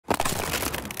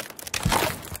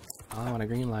I want a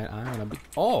green light. I want to be.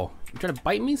 Oh, you trying to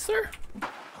bite me, sir?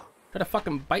 Try to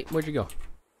fucking bite. Where'd you go?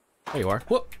 There you are.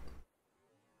 Whoop.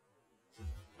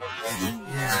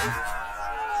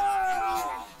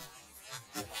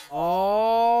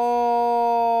 Oh.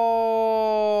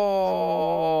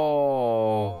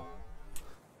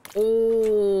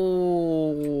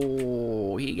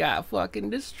 Oh. He got fucking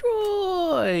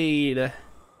destroyed.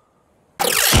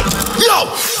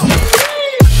 Yo!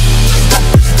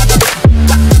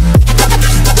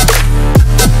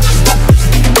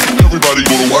 Everybody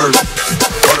go to work.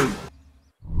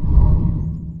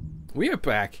 We are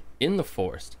back in the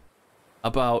forest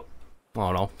about, I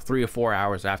don't know, 3 or 4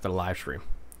 hours after the live stream.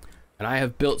 And I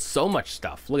have built so much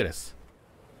stuff. Look at this.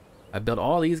 I built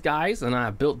all these guys, and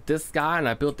I built this guy, and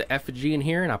I built the effigy in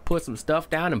here, and I put some stuff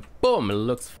down, and boom, it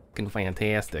looks fucking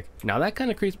fantastic. Now that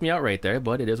kind of creeps me out right there,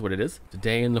 but it is what it is.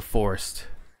 Today in the forest,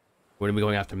 we're gonna be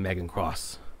going after Megan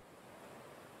Cross.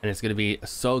 And it's gonna be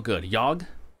so good. Yogg,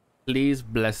 please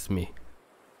bless me.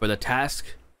 For the task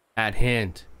at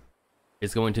hand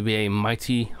is going to be a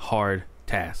mighty hard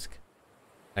task.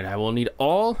 And I will need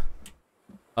all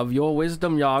of your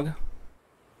wisdom, Yogg,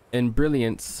 and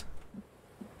brilliance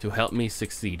to help me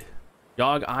succeed.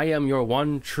 Yogg, I am your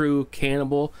one true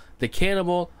cannibal, the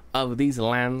cannibal of these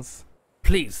lands.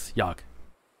 Please, Yogg,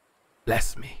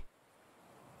 bless me.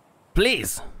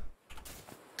 Please.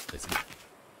 Listen.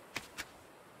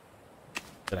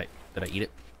 Did I eat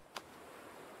it?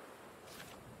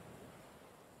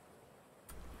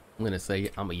 I'm gonna say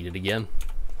I'm gonna eat it again.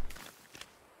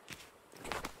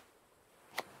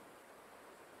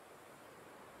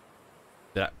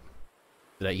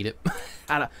 Did I eat it?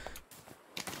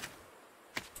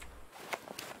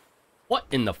 What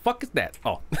in the fuck is that?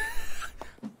 Oh.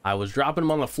 I was dropping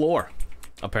them on the floor,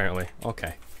 apparently.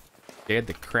 Okay. Scared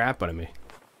the crap out of me.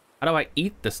 How do I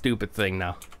eat the stupid thing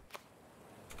now?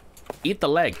 Eat the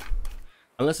leg.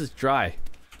 Unless it's dry.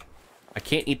 I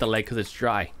can't eat the leg because it's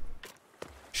dry.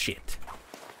 Shit.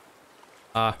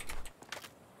 We're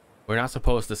not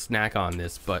supposed to snack on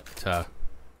this, but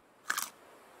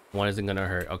one isn't gonna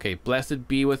hurt. Okay, blessed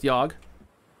be with Yogg.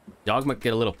 Yogg might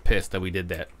get a little pissed that we did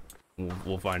that.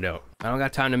 We'll find out. I don't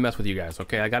got time to mess with you guys,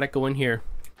 okay? I gotta go in here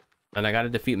and I gotta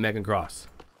defeat Megan Cross.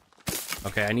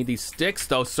 Okay, I need these sticks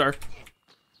though, sir.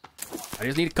 I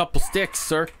just need a couple sticks,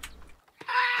 sir.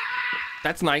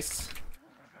 That's nice.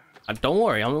 Don't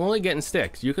worry, I'm only getting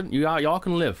sticks. Y'all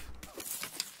can live.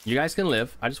 You guys can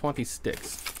live. I just want these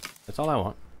sticks. That's all I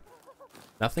want.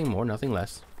 Nothing more, nothing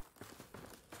less.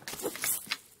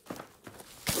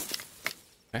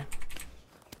 Okay.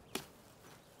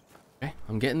 Okay,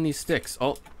 I'm getting these sticks.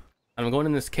 Oh, I'm going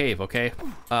in this cave, okay?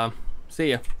 See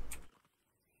ya.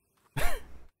 Not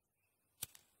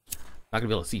gonna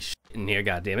be able to see shit in here,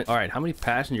 goddammit. Alright, how many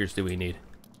passengers do we need?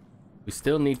 We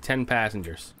still need 10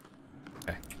 passengers.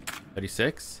 Okay.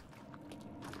 36.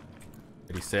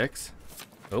 36.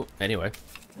 Oh, anyway.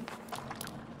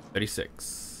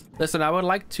 36. Listen, I would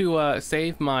like to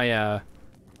save my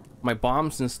my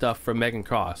bombs and stuff for Megan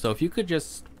Cross. So if you could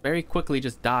just very quickly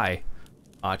just die,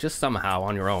 just somehow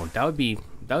on your own, that would be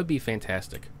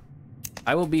fantastic.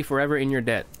 I will be forever in your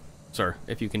debt, sir,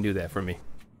 if you can do that for me.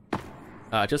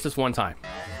 Just this one time.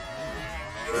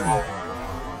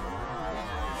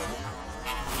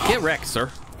 Get wrecked,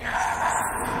 sir.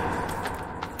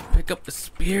 Pick up the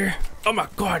spear. Oh my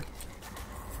god.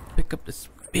 Pick up the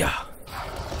spear.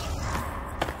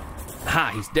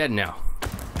 Ha, he's dead now.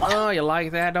 Oh, you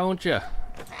like that, don't you?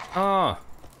 Oh.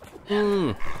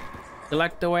 You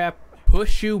like the way I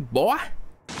push you, boy?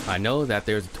 I know that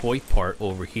there's a toy part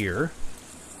over here.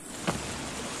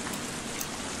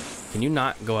 Can you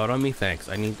not go out on me? Thanks.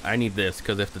 I need this,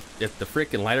 because if the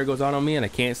freaking lighter goes out on me and I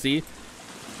can't see,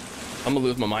 I'm gonna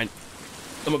lose my mind.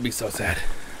 I'm gonna be so sad.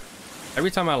 Every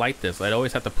time I light this, I'd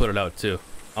always have to put it out too.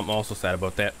 I'm also sad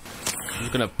about that. I'm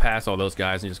just gonna pass all those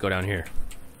guys and just go down here.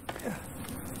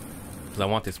 Because I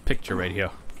want this picture right here.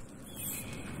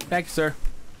 Thank you, sir.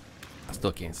 I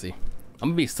still can't see. I'm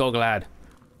gonna be so glad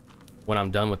when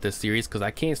I'm done with this series, because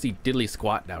I can't see diddly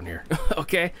squat down here.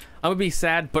 Okay? I'm gonna be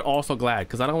sad, but also glad,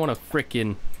 because I don't want to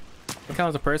freaking... That count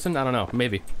as a person? I don't know.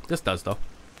 Maybe. This does, though.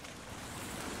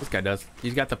 This guy does.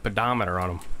 He's got the pedometer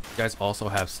on him. You guys also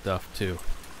have stuff, too.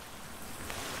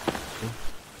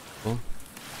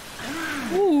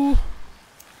 Ooh.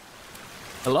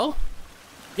 Hello?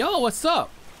 Yo, what's up?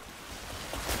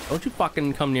 Don't you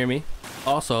fucking come near me.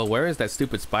 Also, where is that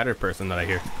stupid spider person that I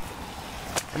hear?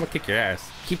 I'm gonna kick your ass.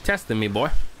 Keep testing me, boy.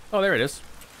 Oh, there it is.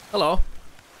 Hello.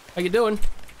 How you doing?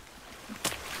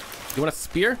 You want a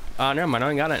spear? Never mind.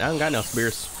 I don't got no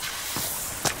spears.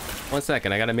 1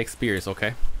 second. I gotta make spears,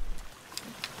 okay?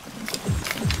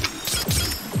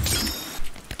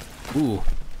 Ooh.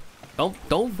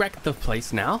 Don't wreck the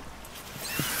place now.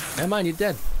 Never mind, you're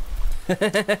dead.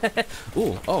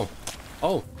 Ooh, oh.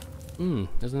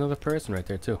 There's another person right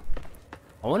there too.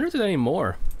 I wonder if there's any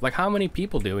more. Like, how many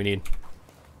people do we need?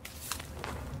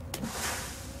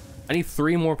 I need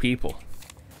 3 more people.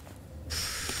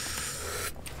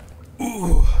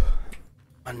 Ooh.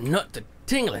 A nut to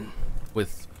tingling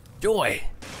with joy.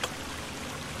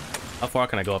 How far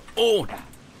can I go up? Oh!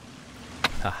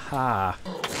 Haha.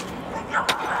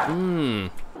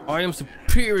 I am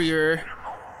superior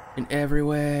in every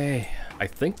way. I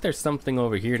think there's something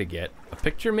over here to get. A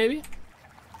picture, maybe?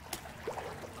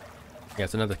 Yeah,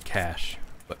 it's another cache.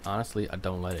 But honestly, I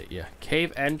don't let it. Yeah.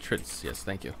 Cave entrance. Yes,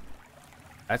 thank you.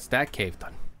 That's that cave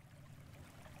done.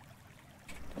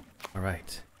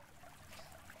 Alright.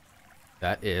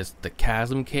 That is the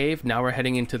chasm cave. Now we're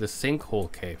heading into the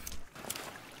sinkhole cave.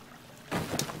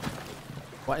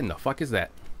 What in the fuck is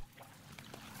that?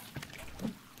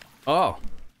 Oh.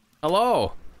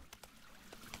 Hello.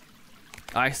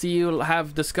 I see you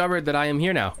have discovered that I am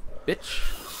here now, bitch.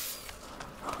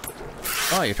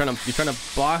 Oh, you're trying to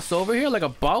boss over here like a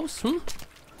boss, You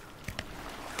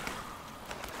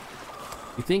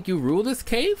think you rule this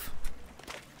cave?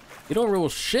 You don't rule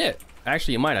shit.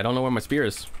 Actually, you might. I don't know where my spear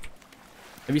is.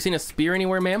 Have you seen a spear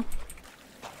anywhere, ma'am?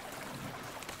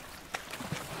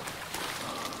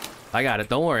 I got it.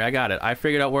 Don't worry, I got it. I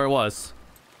figured out where it was.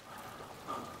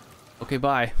 Okay,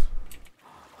 bye.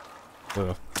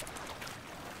 Ugh.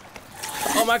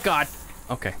 Oh my god.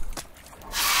 Okay.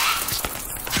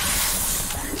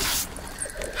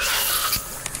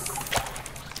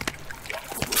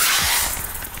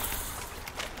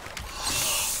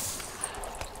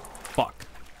 Fuck.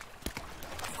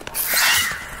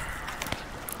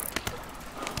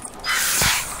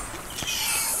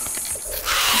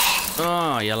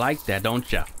 Oh, you like that,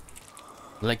 don't ya?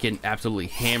 You like getting absolutely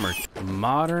hammered.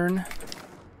 Modern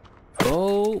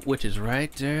bow, which is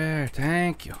right there.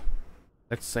 Thank you.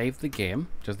 Let's save the game,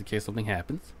 just in case something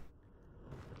happens.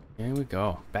 Here we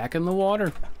go. Back in the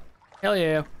water. Hell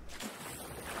yeah.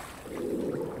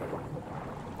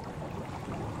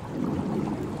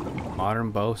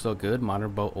 Modern bow, so good.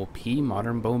 Modern bow OP.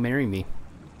 Modern bow, marry me.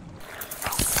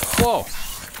 Whoa.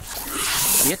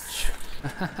 Bitch.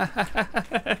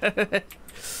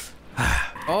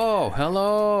 Oh,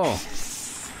 hello.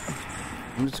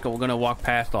 I'm just gonna walk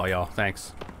past all y'all.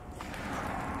 Thanks.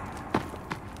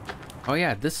 Oh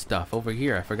yeah, this stuff over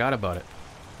here. I forgot about it.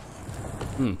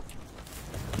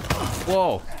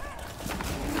 Whoa.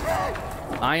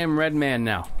 I am Red Man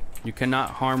now. You cannot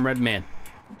harm Red Man.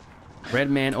 Red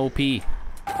Man OP.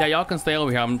 Yeah, y'all can stay over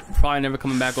here. I'm probably never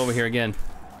coming back over here again.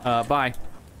 Bye.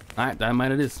 Alright,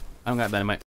 dynamite it is. I don't got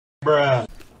dynamite. Bruh.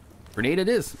 Grenade it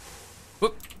is.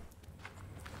 Whoop.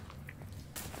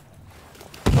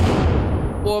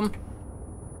 Boom.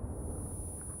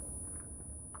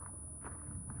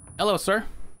 Hello, sir.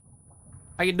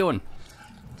 How you doing?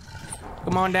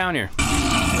 Come on down here.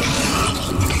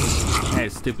 Hey,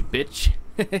 stupid bitch.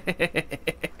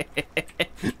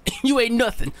 You ain't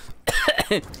nothing.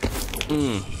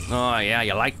 Oh, yeah,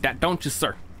 you like that, don't you,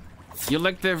 sir? You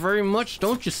like that very much,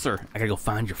 don't you, sir? I gotta go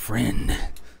find your friend.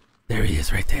 There he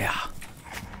is right there.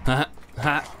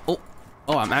 Oh,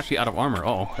 I'm actually out of armor. Uh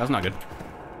oh, that's not good.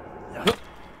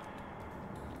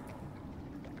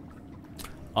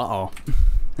 Uh-oh.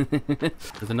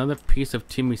 There's another piece of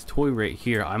Timmy's toy right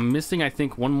here. I'm missing, I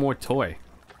think, one more toy.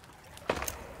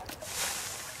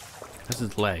 That's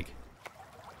his leg.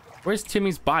 Where's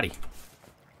Timmy's body?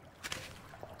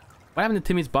 What happened to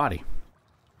Timmy's body?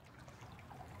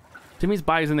 Timmy's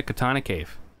body's in the katana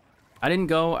cave. I didn't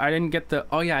get the...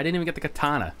 Oh yeah, I didn't even get the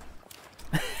katana.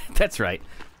 That's right.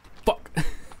 Fuck.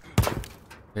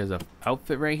 There's a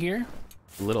outfit right here.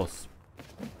 A little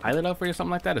pilot outfit or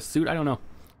something like that. A suit, I don't know.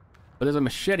 But there's a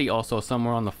machete also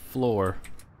somewhere on the floor.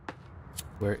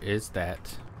 Where is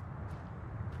that?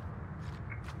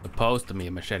 Supposed to be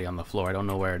a machete on the floor. I don't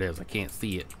know where it is. I can't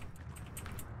see it.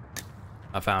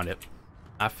 I found it.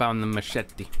 I found the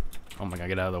machete. Oh my god,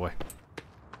 get out of the way.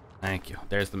 Thank you.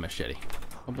 There's the machete.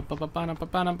 What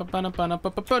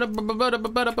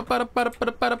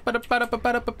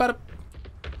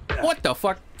the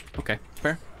fuck? Okay,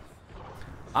 fair.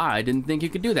 I didn't think you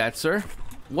could do that, sir.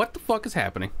 What the fuck is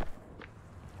happening?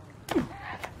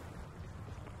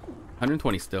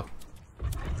 120 still.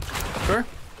 Sir?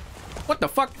 What the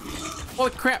fuck?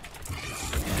 Holy crap.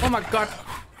 Oh my god.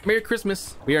 Merry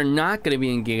Christmas. We are not going to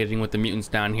be engaging with the mutants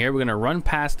down here. We're going to run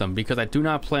past them because I do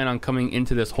not plan on coming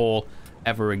into this hole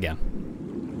ever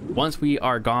again. Once we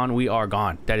are gone, we are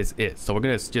gone. That is it. So we're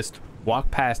going to just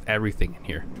walk past everything in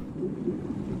here.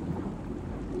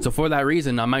 So for that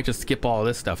reason, I might just skip all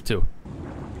this stuff too.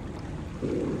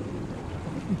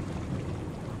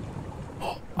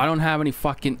 I don't have any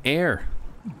fucking air.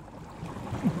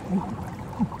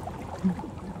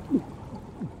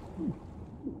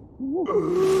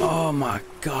 Oh my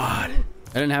god.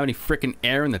 I didn't have any freaking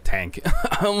air in the tank.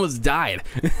 I almost died.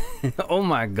 Oh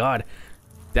my god.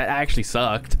 That actually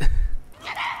sucked.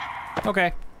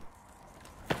 Okay.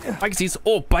 Pisces.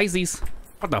 Oh, Pisces.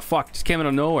 What the fuck? Just came out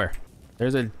of nowhere.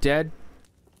 There's a dead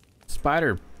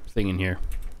spider thing in here.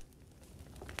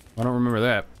 I don't remember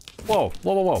that. Whoa,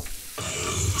 whoa, whoa, whoa.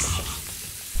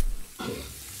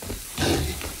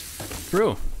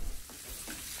 True.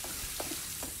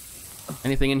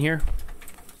 Anything in here?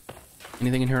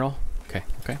 Anything in here at all? Okay,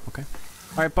 okay, okay.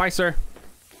 All right, bye, sir.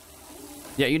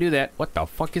 Yeah, you do that. What the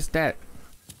fuck is that?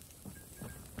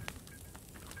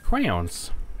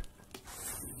 Crayons.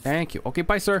 Thank you. Okay,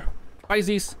 bye, sir. Bye,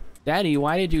 Zeus. Daddy,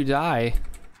 why did you die?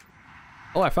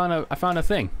 Oh, I found a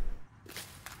thing.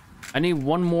 I need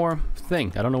one more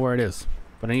thing. I don't know where it is,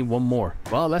 but I need one more.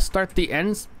 Well, let's start the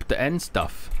end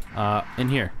stuff in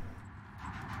here.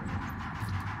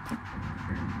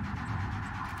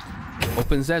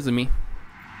 Open sesame.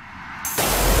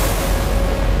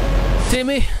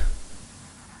 Timmy!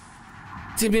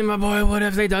 Timmy, my boy, what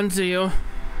have they done to you?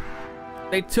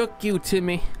 They took you,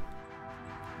 Timmy.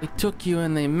 They took you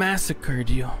and they massacred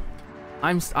you.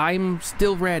 I'm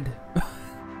still red.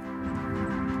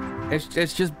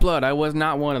 It's just blood. I was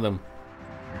not one of them.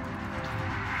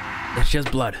 It's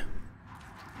just blood.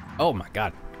 Oh my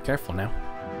god. Careful now.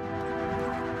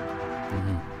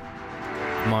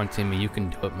 Come on, Timmy. You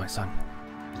can do it, my son.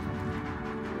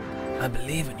 I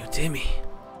believe in you, Timmy.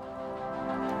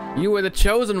 You were the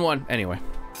chosen one. Anyway,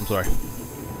 I'm sorry.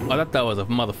 I thought that was a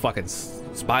motherfucking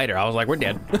spider. I was like, we're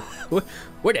dead.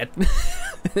 We're dead.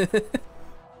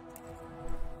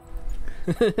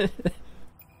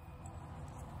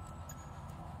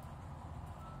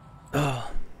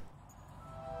 Oh.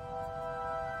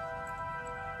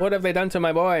 What have they done to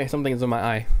my boy? Something's in my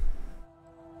eye.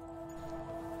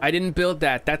 I didn't build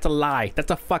that. That's a lie. That's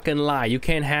a fucking lie. You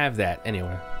can't have that.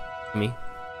 Anyway, me.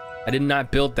 I did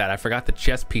not build that. I forgot the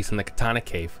chest piece in the katana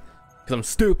cave. Because I'm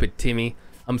stupid, Timmy.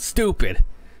 I'm stupid.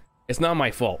 It's not my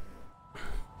fault.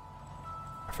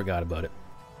 I forgot about it.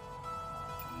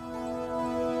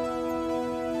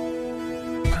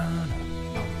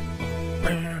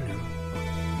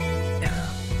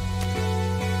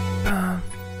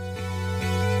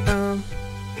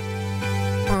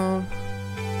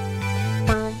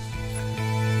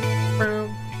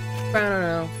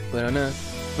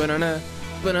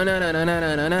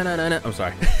 I'm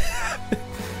sorry.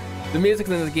 The music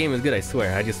in this game is good, I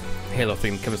swear. I just Halo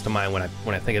theme comes to mind when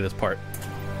I think of this part.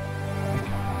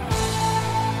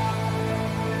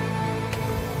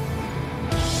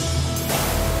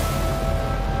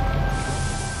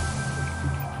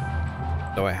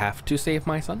 Do I have to save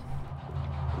my son?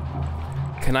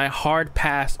 Can I hard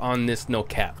pass on this no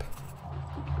cap?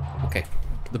 Okay.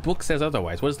 The book says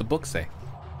otherwise. What does the book say?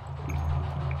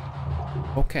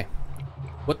 Okay.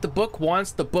 What the book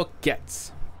wants, the book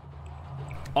gets.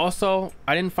 Also,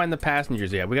 I didn't find the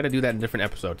passengers yet. We gotta do that in a different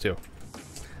episode too.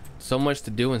 So much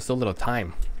to do and so little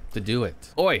time to do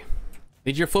it. Oi,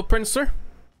 need your footprints, sir?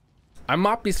 I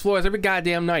mop these floors every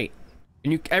goddamn night.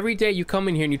 And every day you come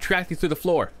in here and you track these through the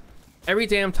floor. Every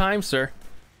damn time, sir.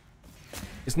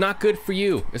 It's not good for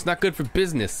you. It's not good for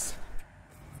business.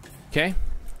 Okay?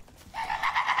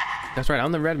 That's right,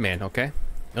 I'm the red man, okay? You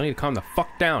don't need to calm the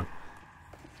fuck down.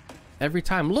 Every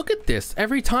time. Look at this.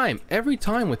 Every time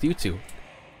with you two.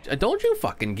 Don't you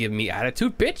fucking give me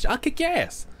attitude, bitch. I'll kick your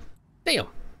ass. Damn.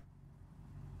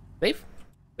 Safe?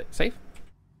 Safe?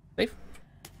 Safe?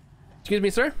 Excuse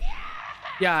me, sir?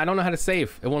 Yeah, I don't know how to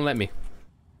save. It won't let me.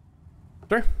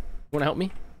 Sir? You wanna help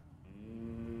me?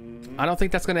 I don't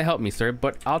think that's gonna help me, sir,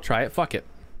 but I'll try it. Fuck it.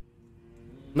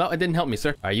 No, it didn't help me,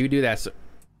 sir. Alright, you do that, sir.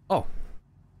 Oh.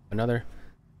 Another.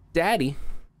 Daddy.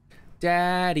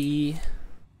 Daddy.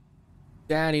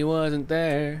 Daddy wasn't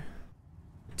there.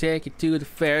 Take you to the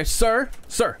fair. Sir!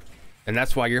 Sir! And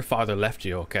that's why your father left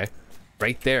you, okay?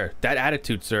 Right there. That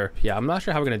attitude, sir. Yeah, I'm not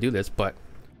sure how we're gonna do this, but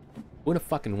we're gonna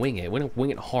fucking wing it. We're gonna wing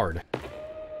it hard.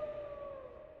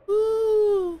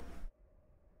 Woo!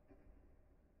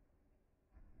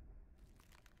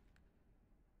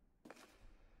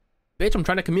 Bitch, I'm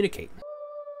trying to communicate.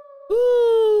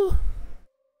 Woo!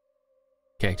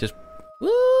 Okay, just woo!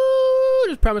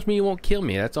 Just promise me you won't kill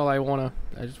me. That's all I wanna.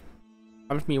 Just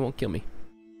promise me you won't kill me.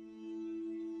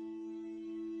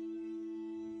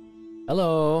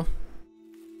 Hello.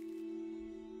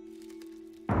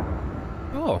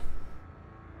 Oh,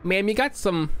 ma'am, you got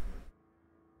some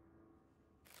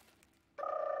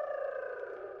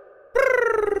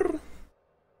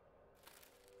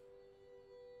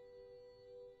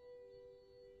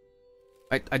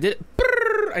I did it.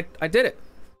 Brrr, I did it.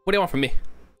 What do you want from me?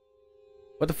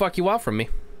 What the fuck you want from me?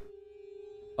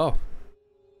 Oh.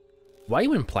 Why are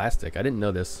you in plastic? I didn't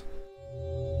know this.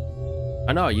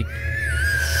 I know,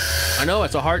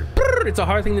 it's a hard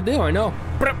thing to do, I know.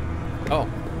 Oh.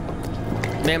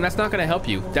 Ma'am, that's not gonna help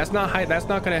you. That's not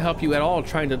gonna help you at all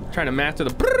trying to master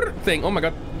the thing. Oh my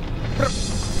god.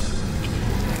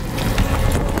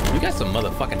 You got some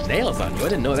motherfucking nails on you. I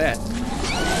didn't know that.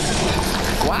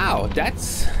 Wow,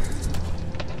 that's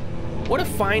what a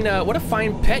fine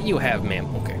pet you have, ma'am.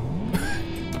 Okay.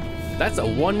 That's a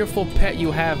wonderful pet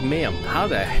you have, ma'am. How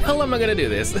the hell am I gonna do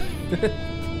this?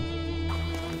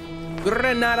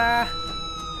 Granada.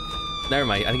 Never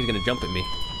mind. I think he's gonna jump at me.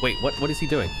 Wait, what is he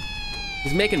doing?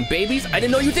 He's making babies? I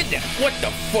didn't know you did that. What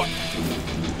the fuck?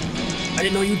 I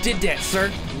didn't know you did that,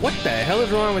 sir. What the hell is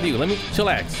wrong with you? Let me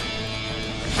chillax.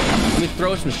 Let me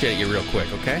throw some shit at you real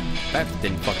quick, okay? That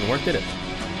didn't fucking work, did it?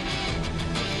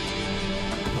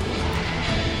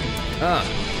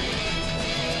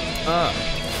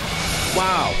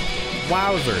 Wow.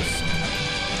 Wowzers.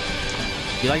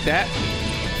 You like that?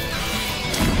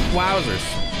 Wowzers.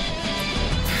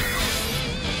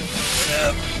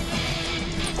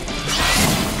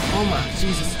 Oh my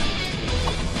Jesus.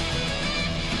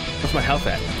 What's my health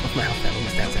at? What's my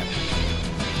stats at?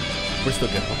 We're still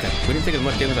good. Okay. We didn't take as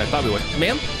much damage as I thought we would.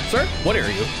 Ma'am? Sir? What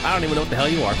are you? I don't even know what the hell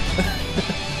you are.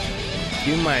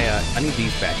 Give me my, I need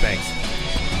these back. Thanks.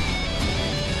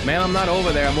 Man, I'm not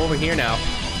over there. I'm over here now.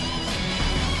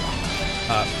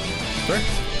 Sir?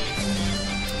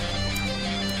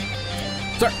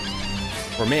 Sir!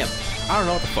 Or ma'am. I don't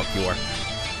know what the fuck you are.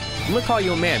 I'm gonna call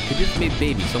you a man, because you just made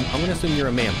baby, so I'm gonna assume you're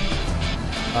a ma'am.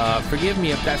 Forgive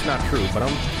me if that's not true, but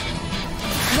I'm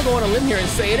gonna go on a limb here and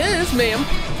say it is, ma'am.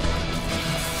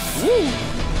 Woo!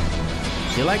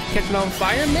 You like catching on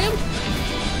fire, ma'am?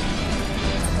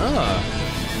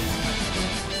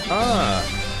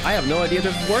 I have no idea if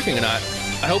this is working or not.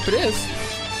 I hope it is.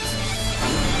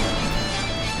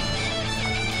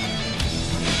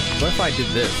 What if I did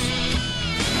this?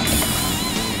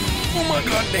 Oh my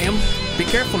god, damn. Be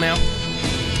careful now.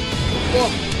 Whoa.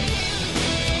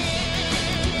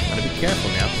 Gotta be careful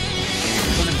now.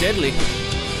 Those are deadly.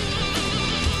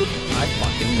 I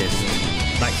fucking missed.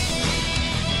 Nice.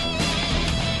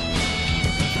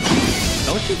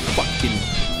 Don't you fucking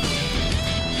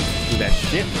do that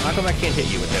shit. How come I can't hit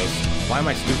you with those? Why am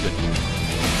I stupid?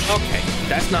 Okay,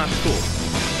 that's not cool.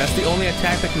 That's the only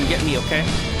attack that can get me, okay?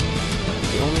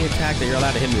 The only attack that you're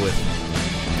allowed to hit me with.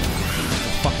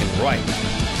 That's fucking right.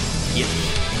 Yeah.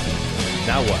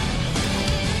 Now what?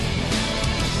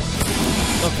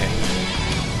 Okay.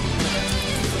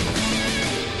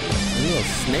 You're a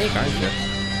little snake, aren't you?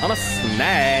 I'm a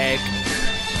snake.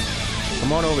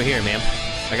 Come on over here, ma'am.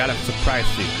 I got a surprise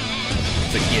for you.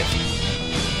 It's a gift.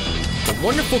 It's a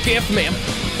wonderful gift, ma'am.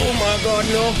 Oh my god,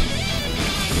 no.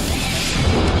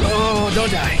 Oh,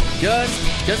 don't die.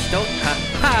 Just don't.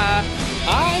 Ha.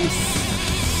 I'm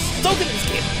so good at this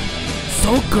game.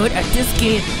 So good at this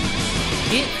game.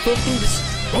 Get fucking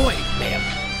destroyed, ma'am.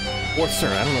 Or sir,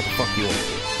 I don't know what the fuck you are.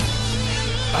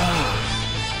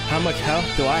 How much health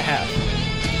do I have?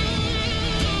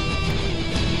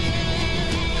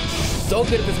 So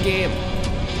good at this game.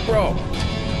 Bro,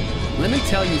 let me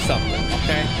tell you something,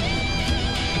 okay?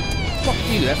 Fuck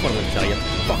you, that's what I'm gonna tell you.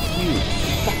 Fuck you.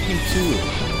 Fuck you too.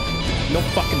 No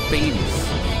fucking babies.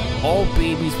 All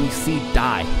babies we see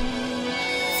die.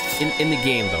 In the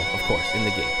game though, of course, in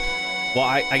the game. Well,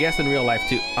 I guess in real life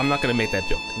too. I'm not gonna make that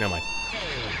joke. Never mind.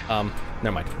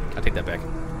 Never mind. I take that back.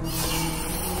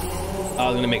 I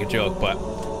was gonna make a joke, but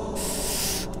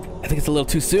I think it's a little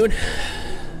too soon.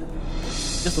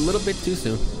 Just a little bit too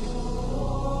soon.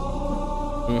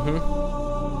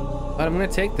 But I'm gonna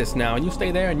take this now, and you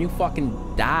stay there and you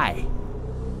fucking die.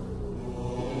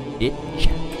 Bitch.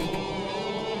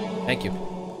 Thank you.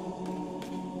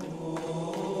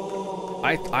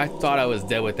 I thought I was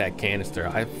dead with that canister.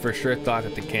 I for sure thought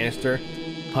that the canister,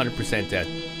 100% dead.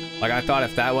 Like, I thought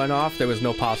if that went off, there was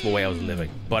no possible way I was living.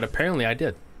 But apparently I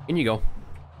did. In you go.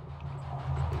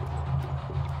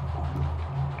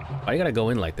 Why you gotta go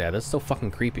in like that? That's so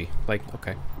fucking creepy. Like,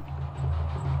 okay.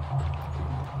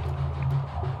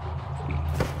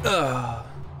 Ugh.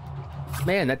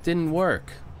 Man, that didn't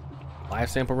work. Live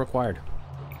sample required.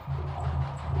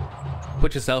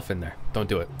 Put yourself in there. Don't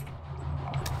do it.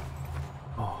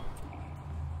 Oh.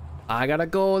 I got a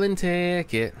golden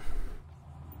ticket.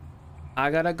 I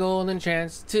got a golden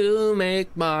chance to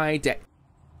make my day.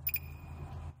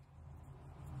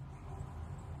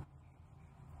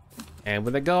 And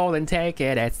with a golden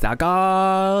ticket, it's a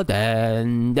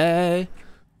golden day.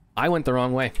 I went the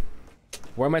wrong way.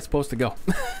 Where am I supposed to go?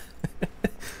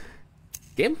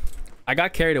 Game? I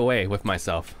got carried away with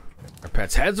myself. Our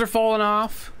pets' heads are falling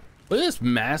off. Look at this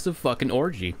massive fucking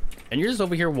orgy. And you're just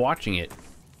over here watching it.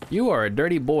 You are a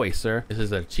dirty boy, sir. This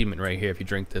is an achievement right here if you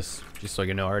drink this. Just so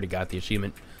you know, I already got the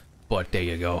achievement. But there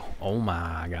you go. Oh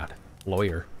my god.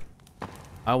 Lawyer.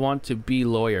 I want to be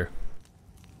lawyer.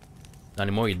 Not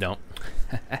anymore, you don't.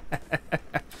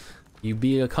 You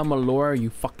become a lawyer, you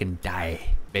fucking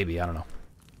die. Maybe, I don't know.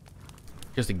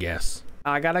 Just a guess.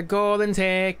 I got a golden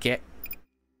ticket.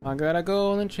 I got a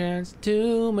golden chance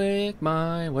to make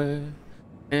my way.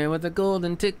 And with a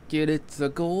golden ticket, it's a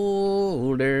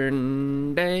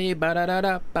golden day. Ba da da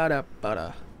da ba da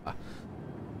ba da.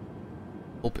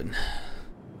 Open.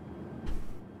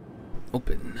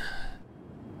 Open.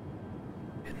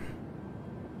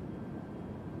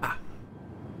 Ah.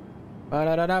 Ba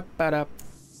da da da ba da.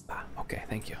 Okay,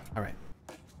 thank you. All right.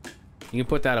 You can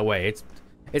put that away.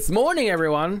 It's morning,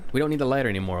 everyone. We don't need the lighter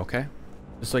anymore, okay?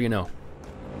 Just so you know.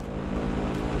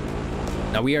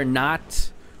 Now we are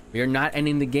not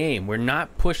ending the game. We're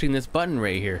not pushing this button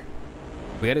right here.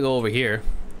 We gotta go over here.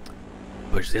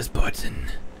 Push this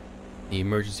button. The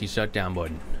emergency shutdown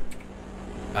button.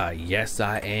 Yes,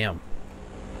 I am.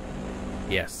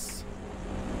 Yes.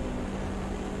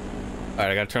 All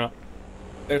right, I gotta turn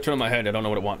on my head. I don't know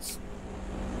what it wants.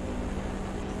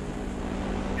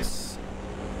 Yes.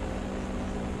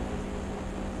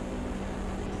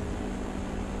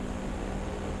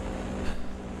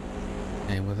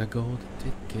 And with a golden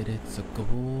ticket, it's a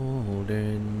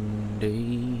golden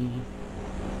day.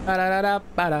 Ba da da da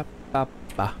ba da ba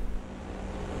ba.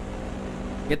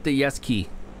 Get the yes key.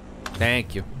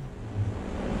 Thank you.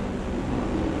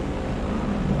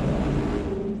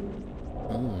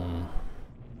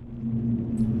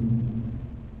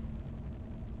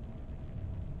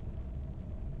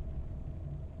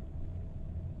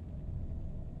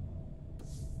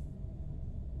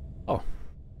 Oh.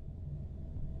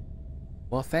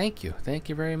 Well, thank you. Thank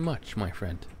you very much, my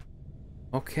friend.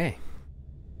 Okay.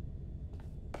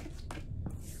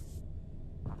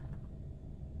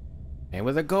 And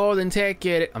with a golden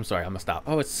ticket, I'm sorry, I'm gonna stop.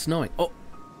 Oh, it's snowing. Oh,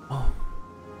 oh.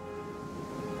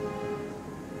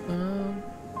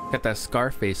 Got that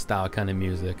Scarface style kind of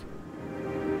music.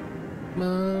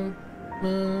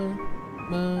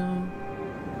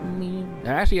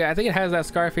 Actually, I think it has that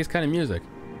Scarface kind of music.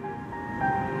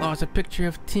 Oh, it's a picture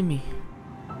of Timmy.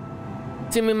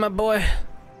 Timmy, my boy.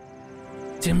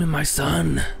 Timmy, my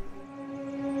son.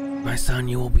 My son,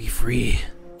 you will be free.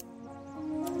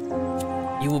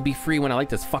 You will be free when I light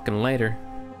this fucking lighter.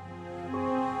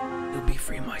 You'll be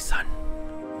free, my son.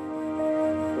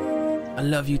 I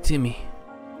love you, Timmy.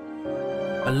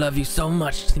 I love you so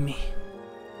much, Timmy.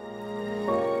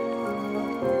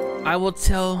 I will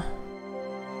tell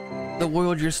the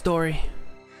world your story.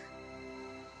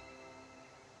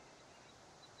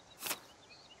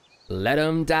 Let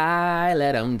him die,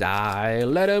 let him die,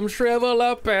 let him shrivel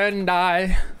up and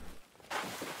die.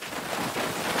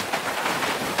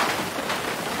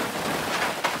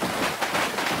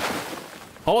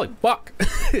 Holy fuck.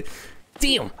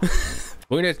 Damn.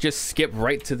 We're gonna just skip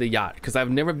right to the yacht because I've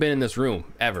never been in this room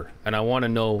ever and I want to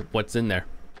know what's in there.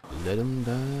 Let him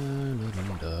die, let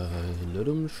him die, let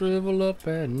him shrivel up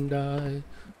and die.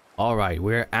 All right,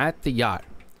 we're at the yacht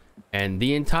and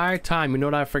the entire time, you know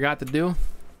what I forgot to do?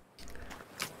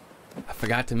 I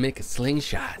forgot to make a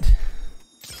slingshot.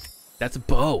 That's a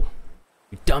bow.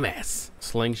 You dumbass.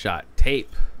 Slingshot.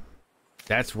 Tape.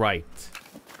 That's right.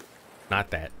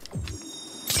 Not that.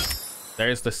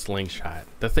 There's the slingshot.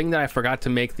 The thing that I forgot to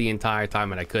make the entire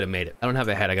time and I could have made it. I don't have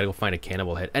a head. I gotta go find a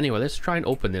cannibal head. Anyway, let's try and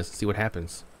open this and see what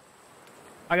happens.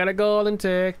 I got a golden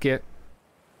ticket.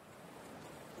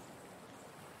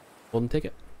 Golden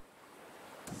ticket.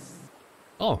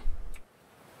 Oh.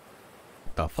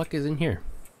 What the fuck is in here?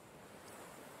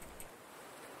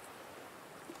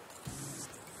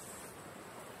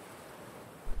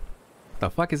 What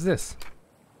the fuck is this?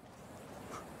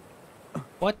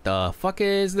 What the fuck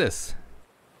is this?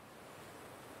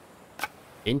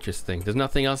 Interesting. There's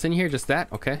nothing else in here, just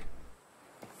that? Okay.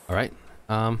 Alright.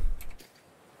 Alright.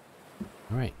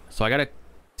 So I gotta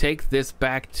take this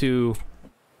back to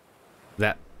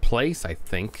that place, I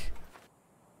think.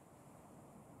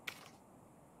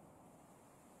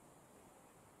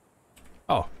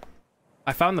 Oh.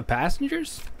 I found the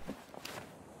passengers?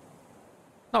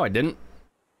 No, I didn't.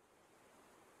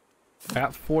 I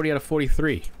got 40 out of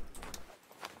 43.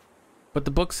 But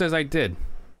the book says I did.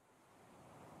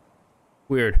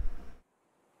 Weird.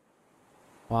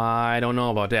 Well, I don't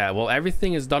know about that. Well,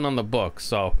 everything is done on the book,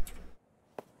 so...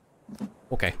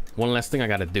 Okay, one last thing I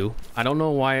gotta do. I don't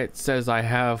know why it says I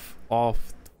have all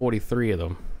 43 of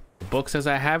them. The book says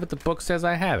I have it, the book says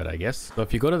I have it, I guess. So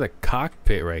if you go to the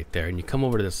cockpit right there and you come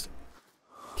over to this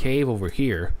cave over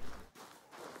here,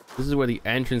 this is where the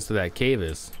entrance to that cave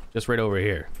is. Just right over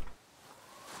here.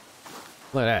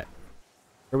 Look at that.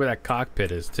 Look where that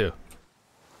cockpit is too.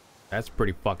 That's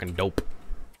pretty fucking dope.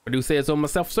 I do say it's on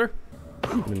myself, sir.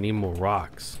 I'm gonna need more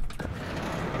rocks.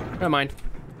 Never mind.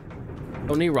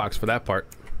 Don't need rocks for that part.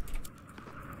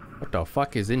 What the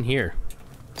fuck is in here?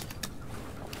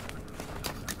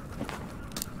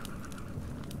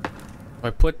 I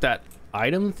put that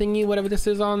item thingy, whatever this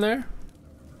is, on there.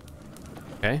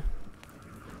 Okay.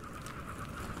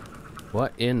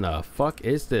 What in the fuck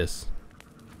is this?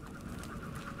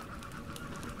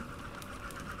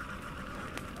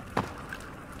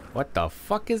 What the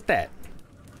fuck is that?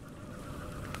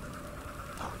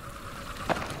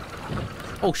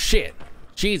 Oh shit!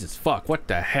 Jesus fuck, what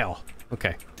the hell?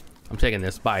 Okay, I'm taking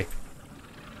this, bye.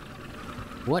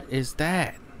 What is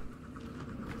that?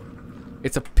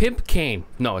 It's a pimp cane.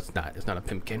 No, it's not. It's not a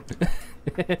pimp cane.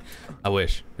 I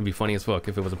wish. It'd be funny as fuck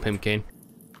if it was a pimp cane.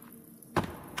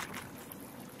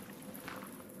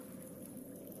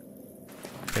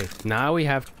 Okay, now we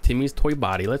have Timmy's toy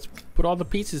body. Let's put all the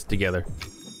pieces together.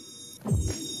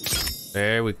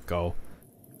 There we go.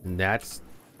 And that's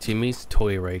Timmy's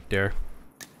toy right there.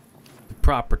 The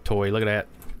proper toy. Look at that.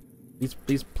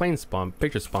 These planes spawn,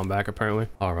 pictures spawn back apparently.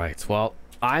 All right, well,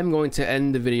 I'm going to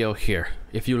end the video here.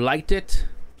 If you liked it,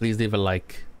 please leave a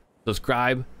like,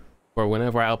 subscribe for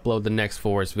whenever I upload the next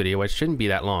forest video. It shouldn't be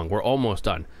that long. We're almost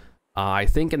done. I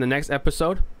think in the next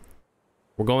episode,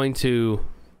 we're going to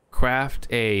craft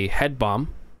a head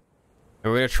bomb,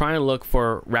 and we're going to try and look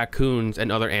for raccoons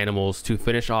and other animals to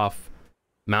finish off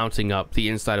mounting up the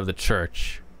inside of the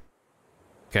church.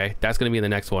 Okay, that's going to be the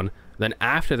next one. Then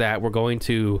after that, we're going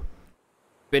to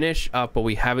finish up what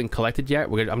we haven't collected yet.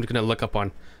 I'm just gonna look up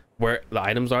on where the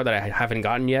items are that I haven't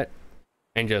gotten yet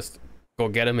and just go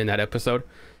get them in that episode.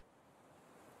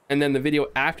 And then the video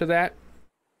after that,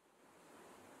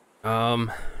 I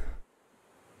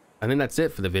think that's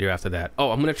it for the video after that.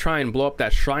 Oh, I'm gonna try and blow up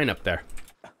that shrine up there.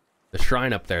 The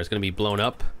shrine up there is gonna be blown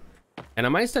up, and I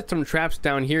might set some traps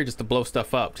down here just to blow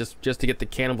stuff up, just to get the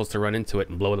cannibals to run into it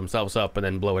and blow themselves up, and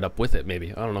then blow it up with it.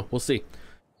 Maybe, I don't know, we'll see.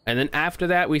 And then after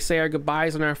that, we say our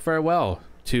goodbyes and our farewell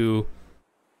to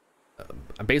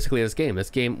basically this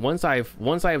game. Once I've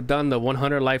done the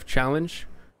 100 life challenge,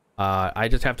 I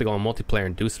just have to go on multiplayer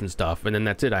and do some stuff, and then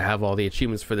that's it. I have all the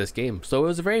achievements for this game. So it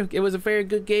was a very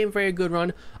good game, very good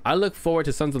run. I look forward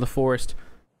to Sons of the Forest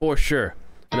for sure,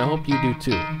 and I hope you do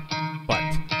too. But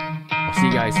I'll see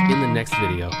you guys in the next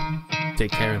video. Take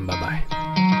care and bye bye.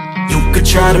 You could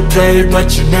try to play,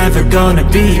 but you're never gonna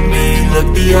beat me.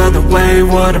 Look the other way,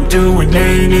 what I'm doing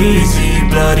ain't easy.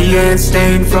 Bloody hands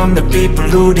stained from the people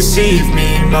who deceive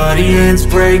me. Muddy hands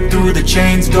break through the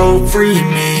chains, go free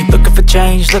me. Looking for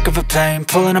change, looking for pain.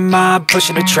 Pulling a mob,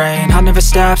 pushing a train. I'll never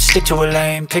stop, stick to a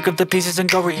lane. Pick up the pieces and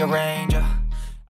go rearrange.